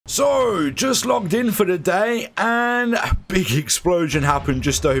So, just logged in for the day and a big explosion happened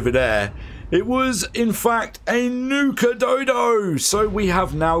just over there. It was, in fact, a nuka-dodo. So we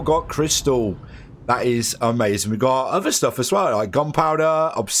have now got crystal. That is amazing. We got other stuff as well, like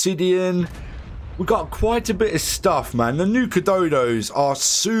gunpowder, obsidian. We got quite a bit of stuff, man. The nuka-dodos are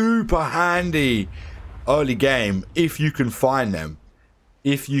super handy early game if you can find them.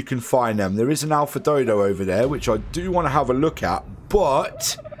 If you can find them. There is an alpha dodo over there, which I do want to have a look at,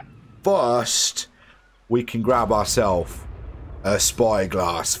 but first we can grab ourselves a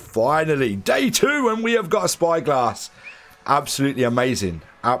spyglass. Finally, day 2 and we have got a spyglass. Absolutely amazing.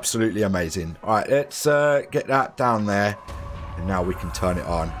 Absolutely amazing. Alright, let's get that down there. And now we can turn it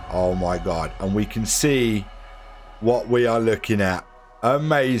on. Oh my god. And we can see what we are looking at.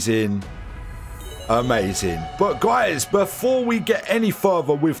 Amazing. Amazing. But guys, before we get any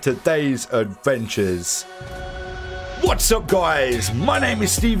further with today's adventures, what's up guys? My name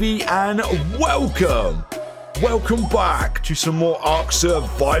is Stevie and welcome back to some more ARK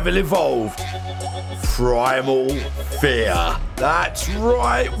Survival Evolved Primal Fear. That's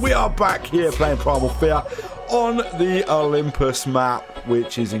right, we are back here playing Primal Fear on the Olympus map,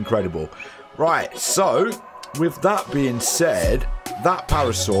 which is incredible. Right, so with that being said, that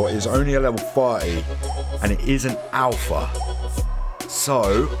parasaur is only a level 30 and it is an alpha.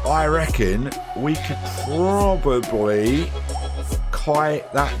 So I reckon we could probably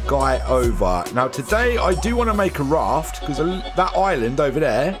kite that guy over. Now today I do want to make a raft because that island over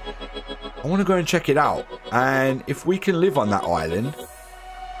there, I want to go and check it out. And if we can live on that island,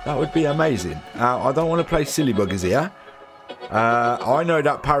 that would be amazing. I don't want to play silly buggers here. I know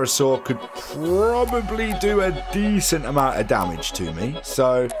that parasaur could probably do a decent amount of damage to me.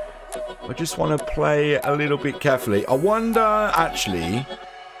 So I just want to play a little bit carefully. I wonder actually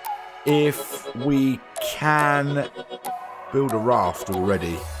if we can build a raft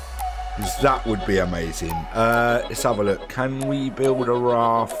already, because that would be amazing. Let's have a look. Can we build a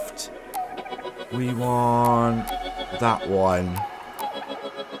raft? We want that one.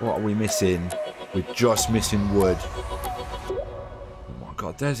 What are we missing? We're just missing wood. Oh my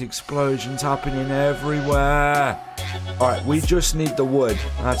god, there's explosions happening everywhere. Alright, we just need the wood.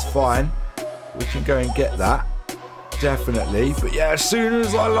 That's fine. We can go and get that. Definitely. But yeah, as soon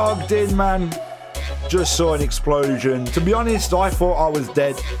as I logged in, man, just saw an explosion. To be honest, I thought I was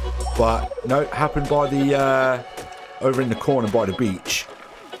dead, but no, it happened by the over in the corner by the beach.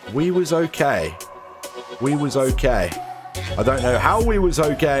 We was okay. We was okay. I don't know how we was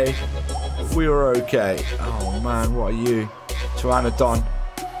okay, but we were okay. Oh man, what are you? Pteranodon.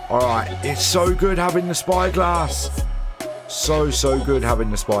 Alright, it's so good having the spyglass. So good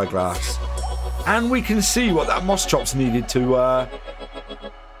having the spyglass. And we can see what that moss chops needed to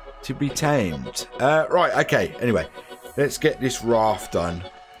be tamed. Right, okay, anyway, let's get this raft done.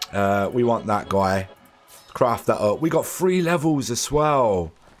 We want that guy. Craft that up. We got 3 levels as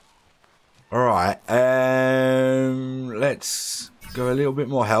well. Alright, let's go a little bit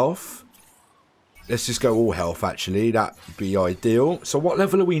more health. Let's just go all health actually, that'd be ideal. So what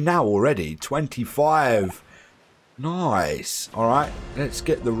level are we now already? 25. Nice. Alright, let's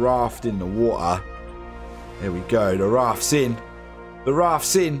get the raft in the water. There we go, the raft's in. The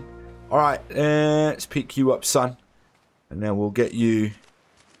raft's in. Alright, let's pick you up, son. And then we'll get you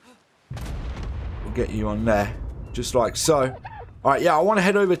on there. Just like so. Alright, yeah, I want to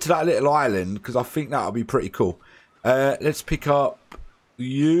head over to that little island because I think that'll be pretty cool. Let's pick up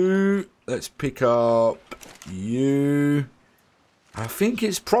you. Let's pick up you. I think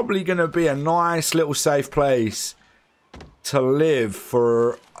it's probably going to be a nice little safe place to live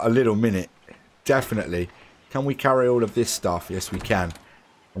for a little minute. Definitely. Can we carry all of this stuff? Yes, we can.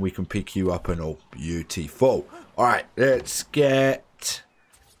 And we can pick you up and all. Beautiful. Alright, let's get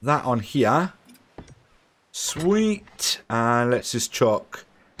that on here. Sweet. And let's just chuck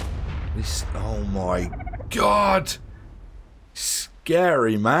this. Oh my god.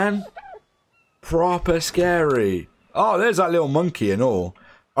 Scary, man. Proper scary. Oh, there's that little monkey and all.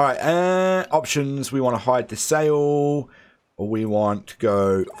 Alright, options. We want to hide the sail. Or we want to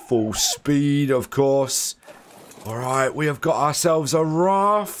go full speed, of course. Alright, we have got ourselves a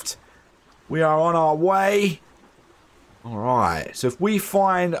raft. We are on our way. Alright, so if we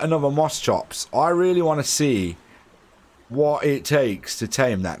find another moss chops, I really want to see what it takes to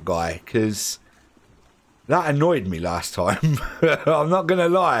tame that guy. Because that annoyed me last time. I'm not going to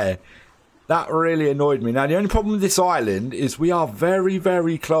lie. That really annoyed me. Now, the only problem with this island is we are very,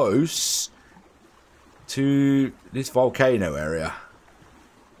 very close to this volcano area.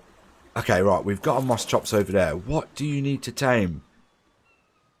 Okay, right. We've got a moss chops over there. What do you need to tame?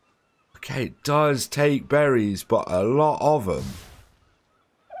 Okay, it does take berries, but a lot of them.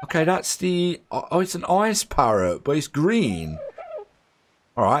 Okay, that's the... Oh, it's an ice parrot, but it's green.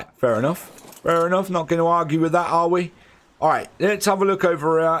 Alright, fair enough. Fair enough, not going to argue with that, are we? Alright, let's have a look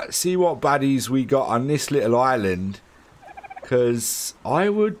over here, see what baddies we got on this little island. Because I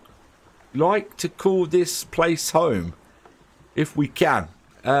would like to call this place home, if we can.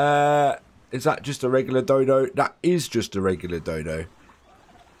 Is that just a regular dodo? That is just a regular dodo.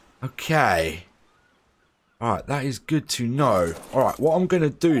 Okay. Alright, that is good to know. Alright, what I'm going to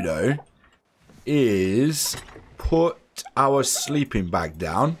do, though, is put our sleeping bag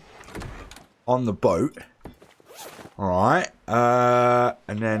down on the boat. Alright.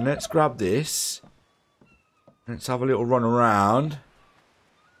 And then let's grab this. Let's have a little run around.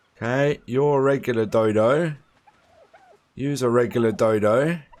 Okay, you're a regular dodo. You's a regular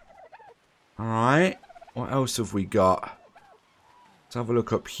dodo. Alright. What else have we got? Let's have a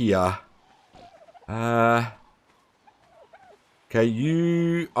look up here. Okay,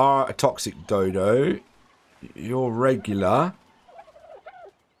 you are a toxic dodo. You're regular.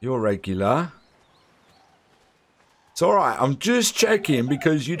 You're regular. It's alright, I'm just checking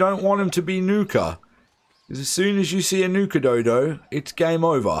because you don't want them to be nuka. Because as soon as you see a nuka dodo, it's game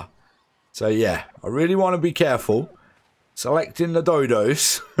over. So yeah, I really want to be careful selecting the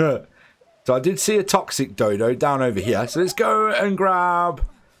dodos. So I did see a toxic dodo down over here. So let's go and grab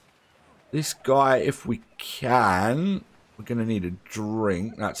this guy if we can. We're going to need a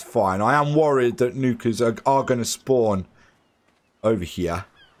drink. That's fine. I am worried that nukas are going to spawn over here.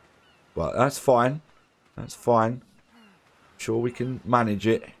 But that's fine. That's fine. Sure we can manage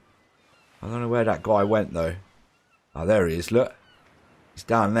it. I don't know where that guy went though. Oh, there he is. Look. He's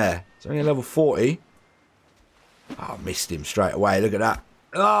down there. It's only a level 40. Oh, I missed him straight away. Look at that.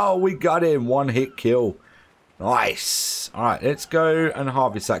 Oh, we got him. One hit kill. Nice. Alright, let's go and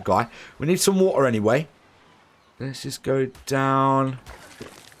harvest that guy. We need some water anyway. Let's just go down.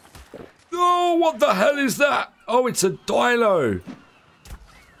 Oh, what the hell is that? Oh, it's a dilo.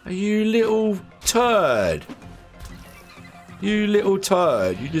 Are you little turd? You little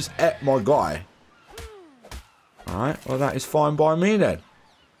turd. You just ate my guy. Alright, well that is fine by me then.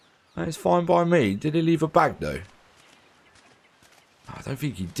 That is fine by me. Did he leave a bag though? I don't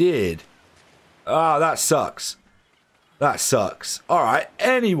think he did. Ah, that sucks. That sucks. Alright,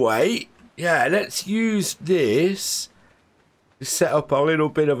 anyway. Yeah, let's use this to set up a little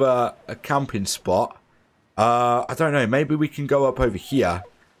bit of a camping spot. I don't know. Maybe we can go up over here.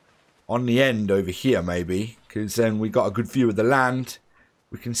 On the end over here, maybe. Because then we got a good view of the land.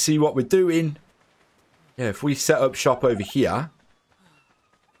 We can see what we're doing. Yeah, if we set up shop over here.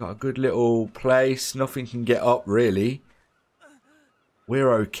 Got a good little place. Nothing can get up, really.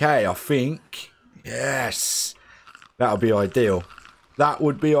 We're okay, I think. Yes. That'll be ideal. That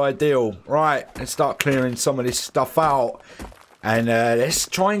would be ideal. Right, let's start clearing some of this stuff out. And let's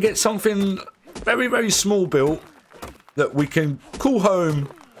try and get something very, very small built that we can call home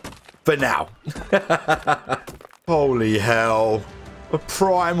for now. Holy hell. A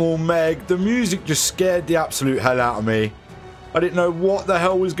Primal Meg. The music just scared the absolute hell out of me. I didn't know what the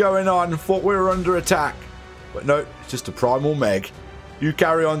hell was going on. Thought we were under attack. But no, it's just a Primal Meg. You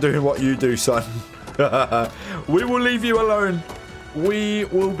carry on doing what you do, son. We will leave you alone. We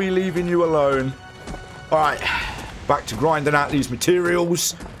will be leaving you alone. Alright, back to grinding out these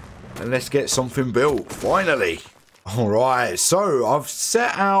materials. And let's get something built, finally. Alright, so I've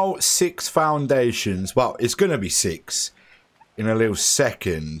set out 6 foundations. Well, it's going to be 6 in a little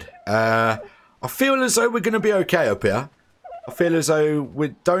second. I feel as though we're going to be okay up here. I feel as though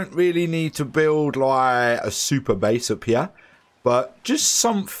we don't really need to build like a super base up here. But just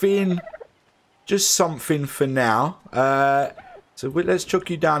something for now. So let's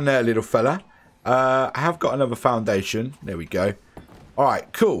chuck you down there, little fella. I have got another foundation. There we go.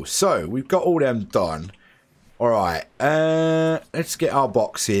 Alright, cool. So, we've got all them done. Alright, let's get our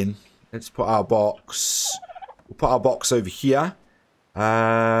box in. Let's put our box... We'll put our box over here.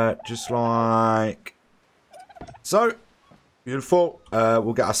 Just like... So, beautiful.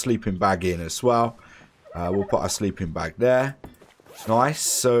 We'll get our sleeping bag in as well. We'll put our sleeping bag there. Nice.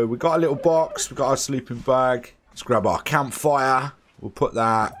 So, we've got a little box. We've got our sleeping bag. Let's grab our campfire. We'll put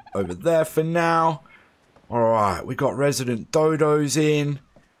that over there for now. Alright, we got resident dodos in.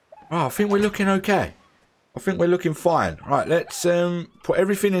 Oh, I think we're looking okay. I think we're looking fine. Alright, let's put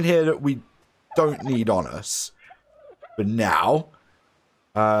everything in here that we don't need on us. For now.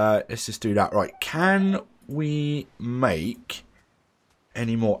 Let's just do that. Right, can we make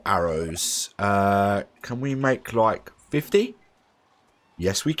any more arrows? Can we make like 50?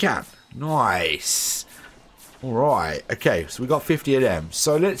 Yes, we can. Nice. Alright, okay, so we got 50 of them.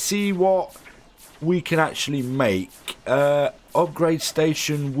 So let's see what we can actually make. upgrade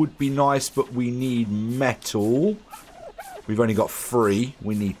station would be nice, but we need metal. We've only got 3.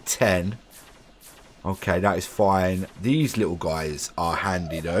 We need 10. Okay, that is fine. These little guys are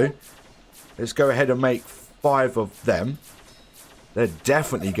handy, though. Let's go ahead and make 5 of them. They're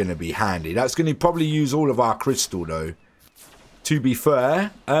definitely going to be handy. That's going to probably use all of our crystal, though. To be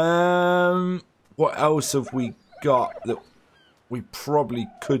fair. What else have we got that we probably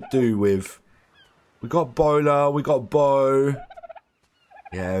could do with? We got bowler. We got bow.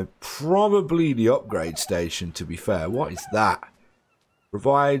 Yeah, probably the upgrade station, to be fair. What is that?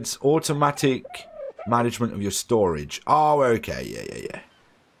 Provides automatic management of your storage. Oh, okay. Yeah.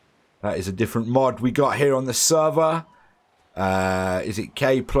 That is a different mod we got here on the server. Is it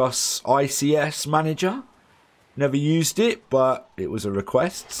K plus ICS manager? Never used it, but it was a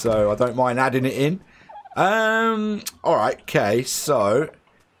request, so I don't mind adding it in. Alright, okay, so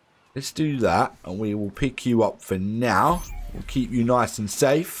let's do that, and we will pick you up for now. We'll keep you nice and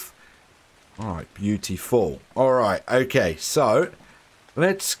safe. Alright, beautiful. Alright, okay, so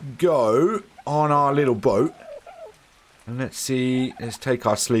let's go on our little boat. And let's see, let's take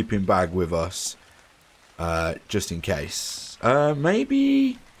our sleeping bag with us. Just in case.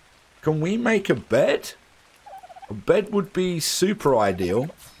 Maybe, can we make a bed? A bed would be super ideal.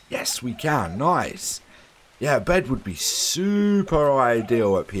 Yes, we can. Nice. Yeah, a bed would be super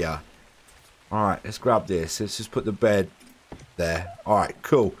ideal up here. Alright, let's grab this. Let's just put the bed there. Alright,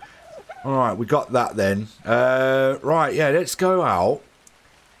 cool. Alright, we got that then. Right, yeah, let's go out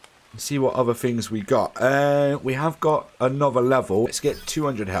and see what other things we got. We have got another level. Let's get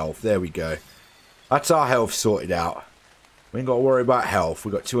 200 health. There we go. That's our health sorted out. We ain't got to worry about health.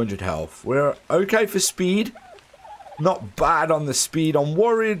 We got 200 health. We're okay for speed. Not bad on the speed. I'm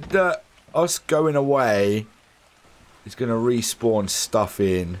worried that us going away is going to respawn stuff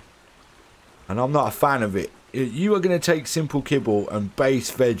in. And I'm not a fan of it. You are going to take simple kibble and base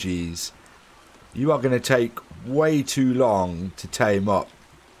veggies. You are going to take way too long to tame up.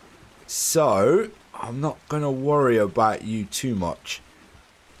 So, I'm not going to worry about you too much.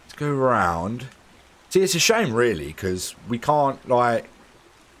 Let's go around. See, it's a shame, really, because we can't, like,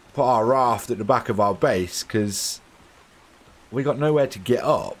 put our raft at the back of our base, because we got nowhere to get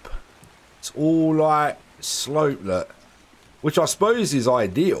up. It's all, like, slopelet, which I suppose is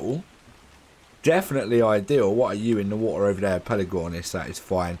ideal. Definitely ideal. What are you in the water over there? Pelagornis, that is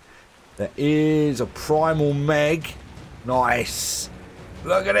fine. There is a Primal Meg. Nice.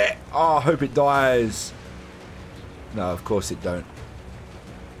 Look at it. Oh, I hope it dies. No, of course it don't.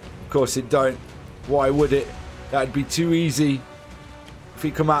 Of course it don't. Why would it? That'd be too easy. If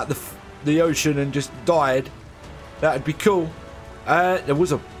it come out the ocean and just died, that'd be cool. There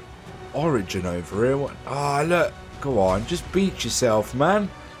was a origin over here. What? Oh, look. Go on. Just beat yourself, man.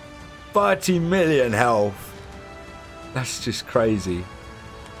 30 million health. That's just crazy.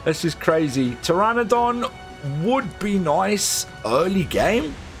 That's just crazy. Pteranodon would be nice early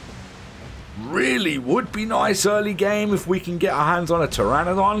game. Really would be nice early game if we can get our hands on a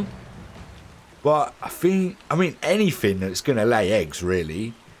Pteranodon. But I mean, anything that's going to lay eggs,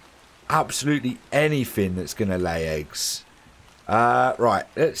 really. Absolutely anything that's going to lay eggs. Right,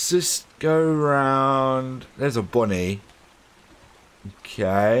 let's just go around. There's a bunny.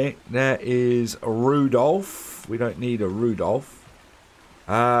 Okay, there is a Rudolph. We don't need a Rudolph.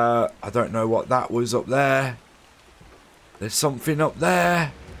 I don't know what that was up there. There's something up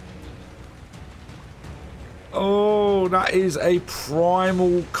there. Oh, that is a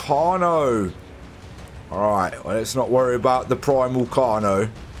Primal Carno. Alright, well, let's not worry about the Primal Carno.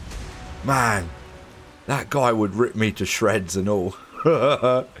 Man, that guy would rip me to shreds and all.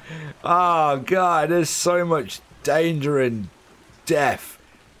 Oh, God, there's so much danger and death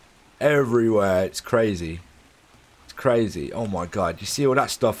everywhere. It's crazy. It's crazy. Oh, my God. You see all that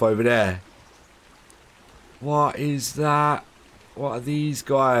stuff over there? What is that? What are these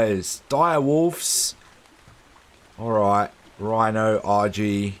guys? Dire wolves? Alright. Rhino,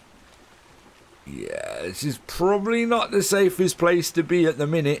 RG. Yeah, this is probably not the safest place to be at the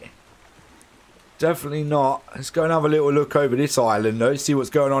minute. Definitely not. Let's go and have a little look over this island, though. See what's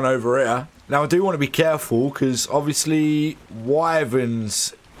going on over here. Now, I do want to be careful, because obviously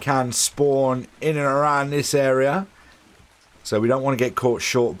wyverns can spawn in and around this area. So we don't want to get caught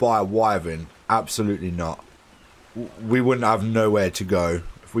short by a wyvern. Absolutely not. We wouldn't have nowhere to go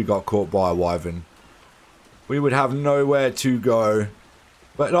if we got caught by a wyvern. We would have nowhere to go.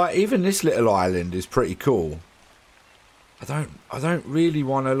 But like, even this little island is pretty cool. I don't really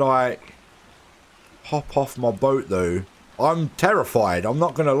want to like hop off my boat though. I'm terrified. I'm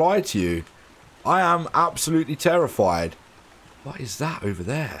not going to lie to you. I am absolutely terrified. What is that over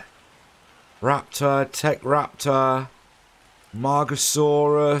there? Raptor, Tech Raptor.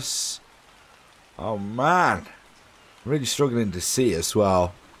 Margosaurus. Oh, man. Really struggling to see as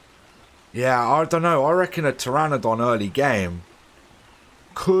well. Yeah, I don't know. I reckon a Pteranodon early game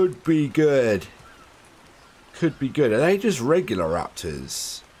could be good. Could be good. Are they just regular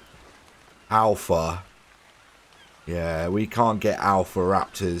raptors? Alpha. Yeah, we can't get alpha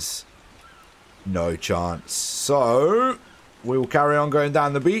raptors. No chance. So, we will carry on going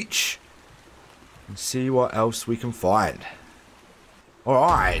down the beach and see what else we can find.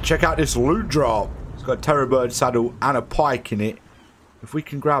 Alright, check out this loot drop. It's got a terrorbird saddle and a pike in it. If we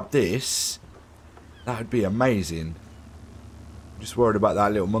can grab this, that would be amazing. I'm just worried about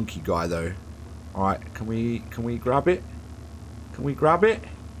that little monkey guy though. Alright, can we grab it? Can we grab it?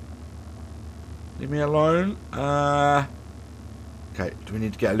 Leave me alone. Okay, do we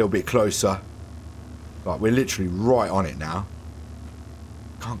need to get a little bit closer? Right, we're literally right on it now.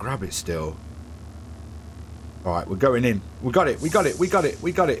 Can't grab it still. Alright, we're going in. We got it, we got it, we got it,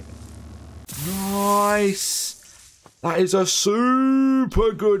 we got it. Nice. That is a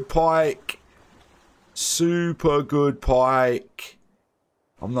super good pike. Super good pike.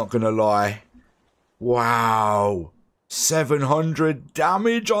 I'm not going to lie. Wow. 700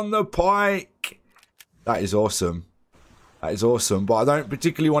 damage on the pike. That is awesome. That is awesome. But I don't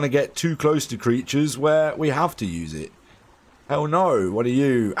particularly want to get too close to creatures where we have to use it. Hell no. What are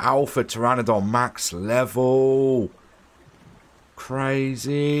you? Alpha Pteranodon max level.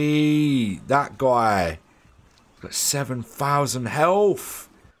 Crazy. That guy. Got 7,000 health.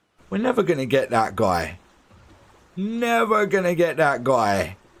 We're never going to get that guy. Never going to get that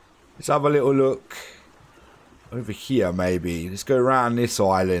guy. Let's have a little look. Over here, maybe. Let's go around this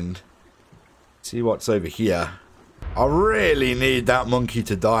island. See what's over here. I really need that monkey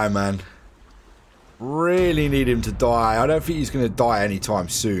to die, man. Really need him to die. I don't think he's going to die anytime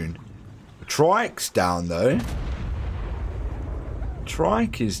soon. The Trike's down, though.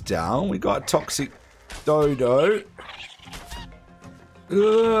 Trike is down. We got a toxic dodo.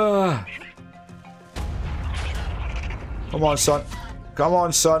 Ugh. Come on, son. Come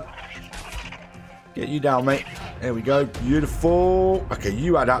on, son. Get you down, mate. There we go. Beautiful. Okay,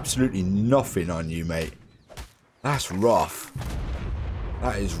 you had absolutely nothing on you, mate. That's rough.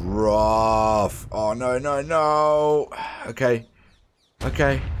 That is rough. Oh, no, no, no. Okay.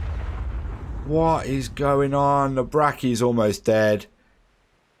 Okay. What is going on? The Brachy's almost dead.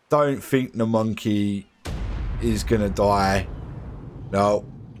 Don't think the monkey is going to die. No,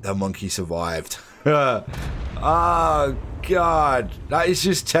 the monkey survived. Oh, God. That is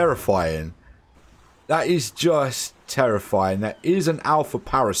just terrifying. That is just terrifying. That is an alpha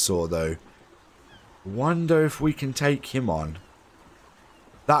parasaur, though. Wonder if we can take him on.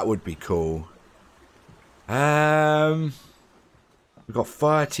 That would be cool. We've got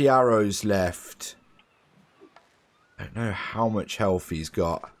 30 arrows left. I don't know how much health he's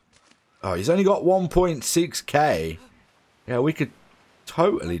got. Oh, he's only got 1.6k. Yeah, we could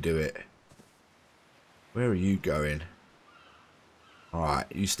totally do it. Where are you going? Alright,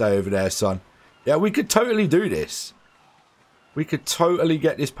 you stay over there, son. Yeah, we could totally do this. We could totally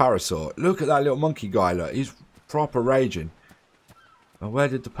get this parasaur. Look at that little monkey guy, look. He's proper raging. Oh, where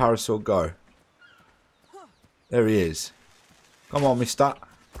did the parasaur go? There he is. Come on, mister.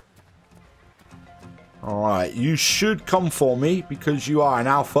 Alright, you should come for me because you are an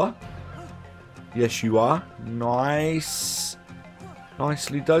alpha. Yes, you are. Nice.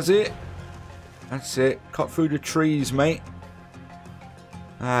 Nicely does it. That's it. Cut through the trees, mate.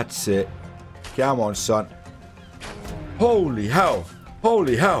 That's it. Come on, son. Holy hell.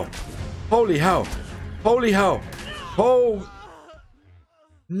 Holy hell. Holy hell. Holy hell. Oh.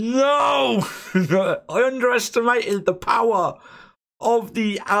 No. I underestimated the power of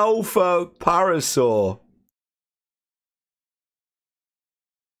the alpha parasaur.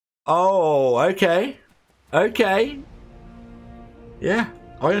 Oh, okay. Okay. Yeah,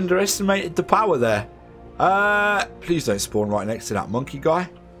 I underestimated the power there. Please don't spawn right next to that monkey guy.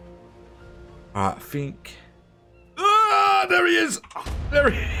 Alright, I think... Ah, there he is! There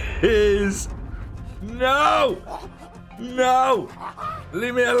he is! No! No!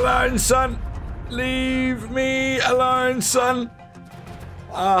 Leave me alone, son! Leave me alone, son!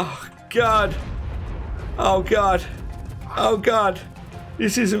 Oh, God. Oh, God. Oh, God.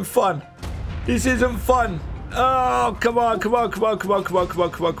 This isn't fun. This isn't fun. Oh, come on, come on, come on, come on, come on, come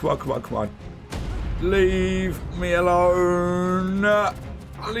on, come on, come on, come on, come on. Leave me alone.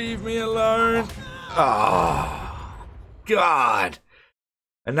 Leave me alone. Oh, God.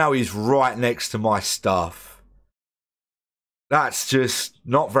 And now he's right next to my stuff. That's just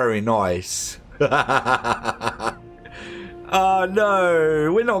not very nice. Oh,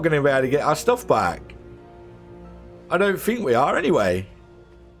 no. We're not going to be able to get our stuff back. I don't think we are anyway.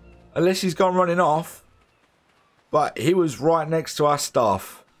 Unless he's gone running off. But he was right next to our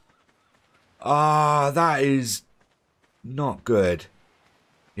stuff. Ah, that is not good.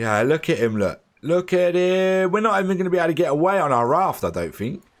 Yeah, look at him, look. Look at him. We're not even going to be able to get away on our raft, I don't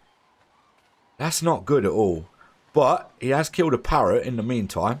think. That's not good at all. But he has killed a parrot in the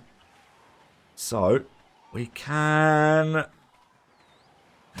meantime. So, we can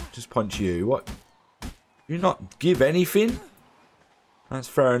just punch you. What? You not give anything? That's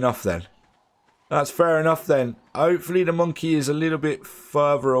fair enough then. That's fair enough then. Hopefully the monkey is a little bit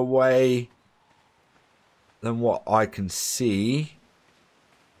further away than what I can see.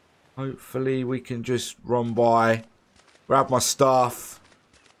 Hopefully we can just run by, grab my stuff.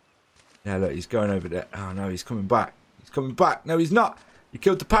 Yeah, look, he's going over there. Oh no, he's coming back. He's coming back. No, he's not. He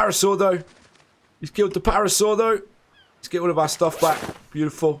killed the parasaur though. He's killed the parasaur though. Let's get all of our stuff back.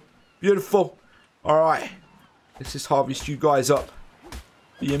 Beautiful. Beautiful. Alright. Let's just harvest you guys up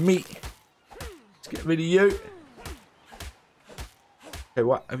for your meat. Let's get rid of you. Okay,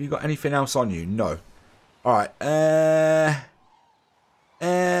 what? Have you got anything else on you? No. Alright. I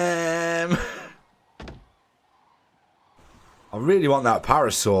really want that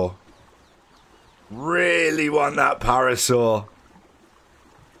parasaur. Really want that parasaur.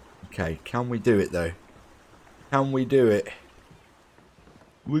 Okay, can we do it though? Can we do it?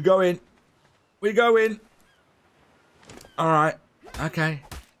 We're going. We're going. Alright. Okay.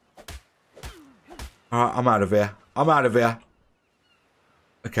 Alright, I'm out of here. I'm out of here.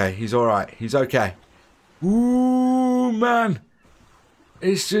 Okay, he's alright. He's okay. Ooh, man.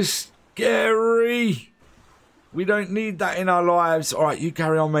 It's just scary. We don't need that in our lives. Alright, you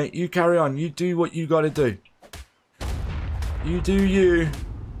carry on, mate. You carry on. You do what you gotta do. You do you.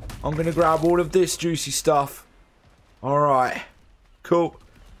 I'm gonna grab all of this juicy stuff. Alright. Cool.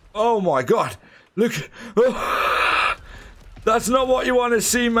 Oh my god. Look. Oh. That's not what you want to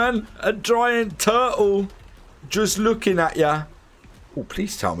see, man. A giant turtle just looking at ya. Oh,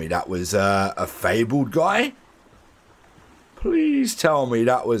 please tell me that was a fabled guy. Please tell me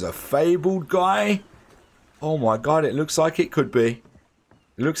that was a fabled guy. Oh my god, it looks like it could be.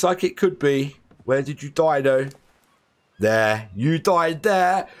 It looks like it could be. Where did you die though? There. You died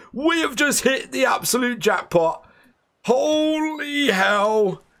there. We have just hit the absolute jackpot. Holy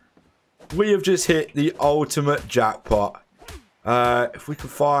hell. We have just hit the ultimate jackpot. If we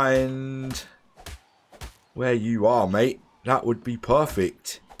could find where you are, mate, that would be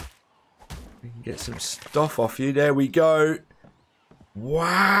perfect. We can get some stuff off you. There we go.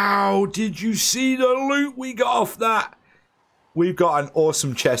 Wow, did you see the loot we got off that? We've got an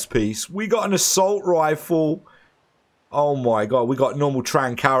awesome chest piece. We got an assault rifle. Oh my god, we got normal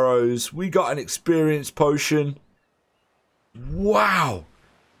trank arrows. We got an experience potion. Wow.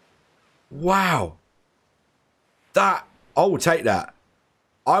 Wow. That, I will take that.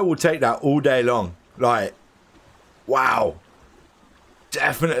 I will take that all day long. Like, wow.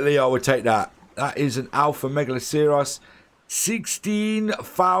 Definitely I would take that. That is an Alpha Megaloceros.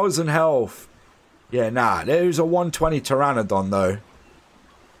 16,000 health. Yeah, nah. There's a 120 Pteranodon, though.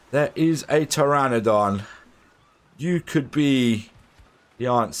 There is a Pteranodon. You could be the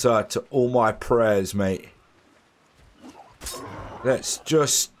answer to all my prayers, mate. Let's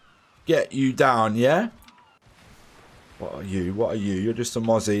just get you down, yeah? What are you? What are you? You're just a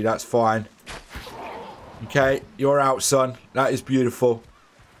mozzie. That's fine. Okay, you're out, son. That is beautiful.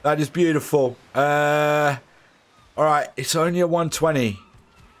 That is beautiful. Alright, it's only a 120.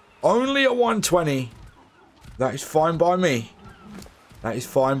 Only a 120. That is fine by me. That is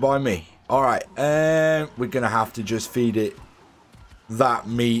fine by me. Alright, we're going to have to just feed it that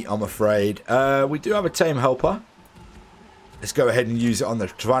meat, I'm afraid. We do have a tame helper. Let's go ahead and use it on the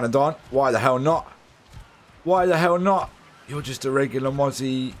Pteranodon. Why the hell not? Why the hell not? You're just a regular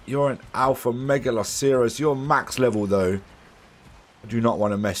mozzie. You're an Alpha Megaloceros. You're max level, though. I do not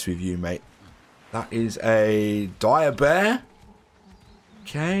want to mess with you, mate. That is a dire bear.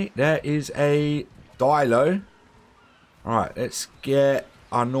 Okay, there is a Dilo. Alright, let's get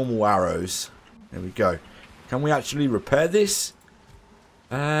our normal arrows. There we go. Can we actually repair this?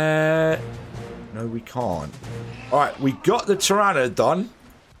 No, we can't. Alright, we got the Pteranodon.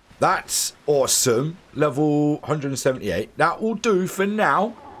 That's awesome. Level 178. That will do for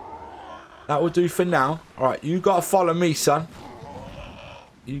now. That will do for now. Alright, you gotta follow me, son.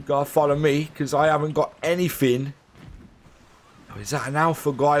 You gotta follow me, because I haven't got anything. Oh, is that an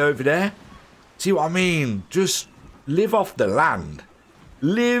alpha guy over there? See what I mean? Just live off the land.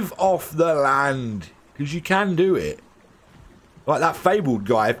 Live off the land. Because you can do it. Like that fabled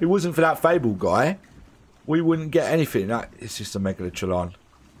guy. If it wasn't for that fabled guy, we wouldn't get anything. That, it's just a Megalotron.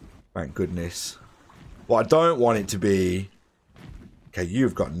 Thank goodness. What I don't want it to be... Okay,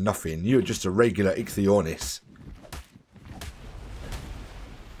 you've got nothing. You're just a regular Ichthyornis.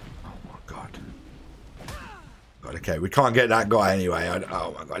 Oh my god. God, okay, we can't get that guy anyway.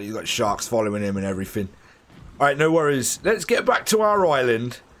 Oh my god, he's got sharks following him and everything. Alright, no worries. Let's get back to our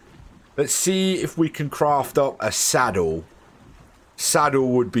island. Let's see if we can craft up a saddle. Saddle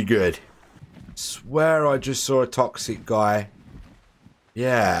would be good. Swear I just saw a toxic guy.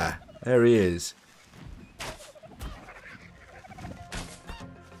 Yeah, there he is.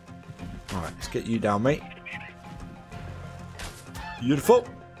 Alright, let's get you down, mate. Beautiful.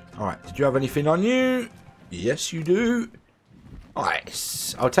 Alright, did you have anything on you? Yes, you do.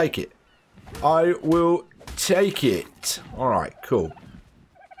 Nice. I'll take it. I will take it. Alright, cool.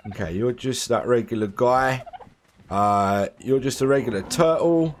 Okay, you're just that regular guy. You're just a regular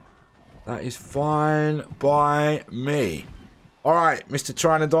turtle. That is fine by me. Alright, Mr.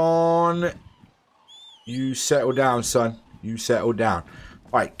 Trinodon. You settle down, son. You settle down.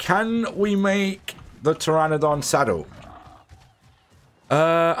 Alright, can we make the Pteranodon saddle?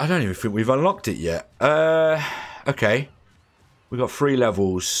 I don't even think we've unlocked it yet. Okay. We got 3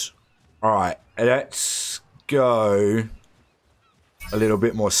 levels. Alright, let's go a little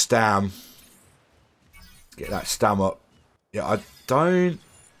bit more stam. Get that stam up. Yeah, I don't...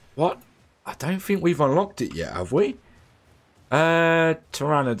 What? I don't think we've unlocked it yet, have we?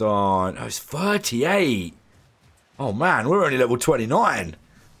 Pteranodon. Oh, it's 38. Oh, man, we're only level 29.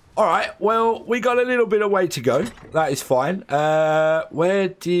 Alright, well, we got a little bit of way to go. That is fine. Where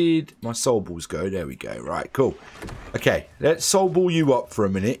did my soul balls go? There we go. Right, cool. Okay, let's soul ball you up for a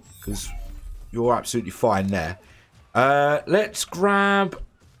minute, because you're absolutely fine there. Let's grab...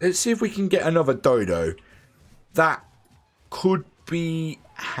 Let's see if we can get another dodo. That could be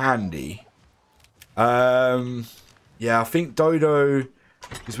handy. Yeah, I think dodo...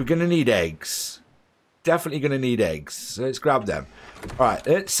 Because we're going to need eggs. Definitely going to need eggs. So let's grab them. Alright,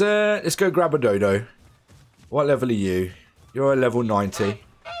 let's go grab a dodo. What level are you? You're a level 90.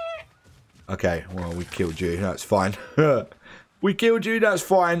 Okay, well, we killed you. That's fine. We killed you. That's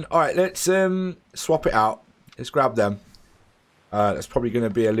fine. Alright, let's swap it out. Let's grab them. That's probably going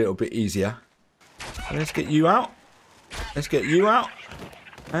to be a little bit easier. Let's get you out. Let's get you out.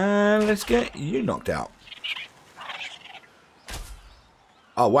 And let's get you knocked out.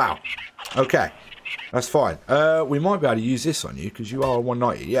 Oh, wow. Okay. That's fine. We might be able to use this on you because you are a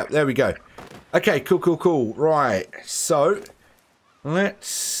 190. Yep, there we go. Okay, cool, cool, cool. Right, so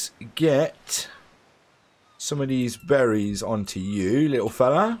let's get some of these berries onto you, little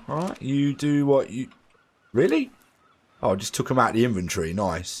fella. All right, you do what you... Really? Oh, I just took them out of the inventory.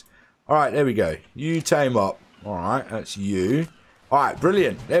 Nice. All right, there we go. You tame up. All right, that's you. All right,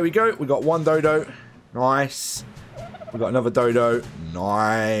 brilliant. There we go. We got one dodo. Nice. We got another dodo.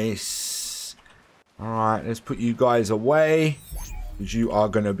 Nice. Alright, let's put you guys away. Because you are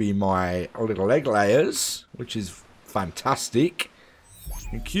going to be my little egg layers. Which is fantastic.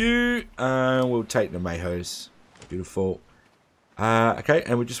 Thank you. And we'll take the mayhoes. Beautiful. Okay,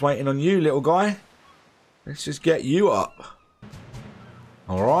 and we're just waiting on you, little guy. Let's just get you up.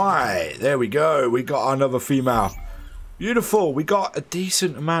 Alright, there we go. We got another female. Beautiful. We got a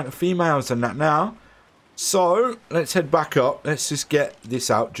decent amount of females in that now. So, let's head back up. Let's just get this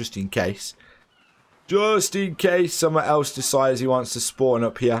out just in case. Just in case someone else decides he wants to spawn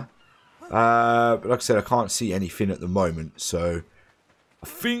up here. But like I said, I can't see anything at the moment. So, I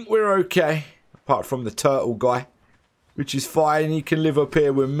think we're okay. Apart from the turtle guy. Which is fine. He can live up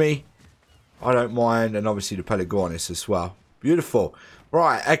here with me. I don't mind. And obviously the Pelagornis as well. Beautiful.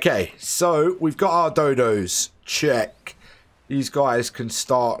 Right, okay. So, we've got our dodos. Check. These guys can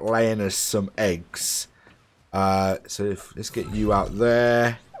start laying us some eggs. Let's get you out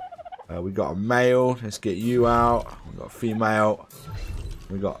there. We got a male. Let's get you out. We got a female.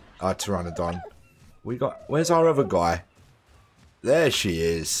 We got our Pteranodon. Where's our other guy? There she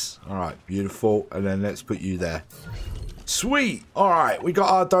is. Alright, beautiful. And then let's put you there. Sweet. Alright, we got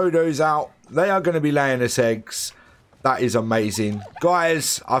our dodos out. They are going to be laying us eggs. That is amazing.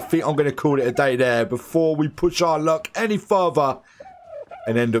 Guys, I think I'm going to call it a day there before we push our luck any further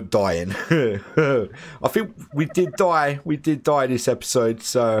and end up dying. I think we did die. We did die this episode,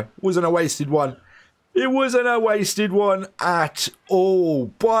 so it wasn't a wasted one. It wasn't a wasted one at all.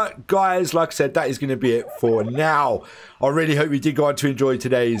 But guys, like I said, that is going to be it for now. I really hope you did go on to enjoy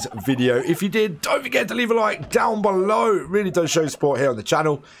today's video. If you did, don't forget to leave a like down below. It really does show support here on the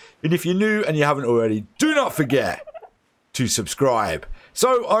channel. And if you're new and you haven't already, do not forget to subscribe.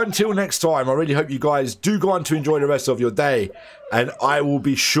 So until next time, I really hope you guys do go on to enjoy the rest of your day, and I will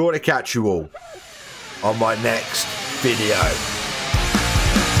be sure to catch you all on my next video.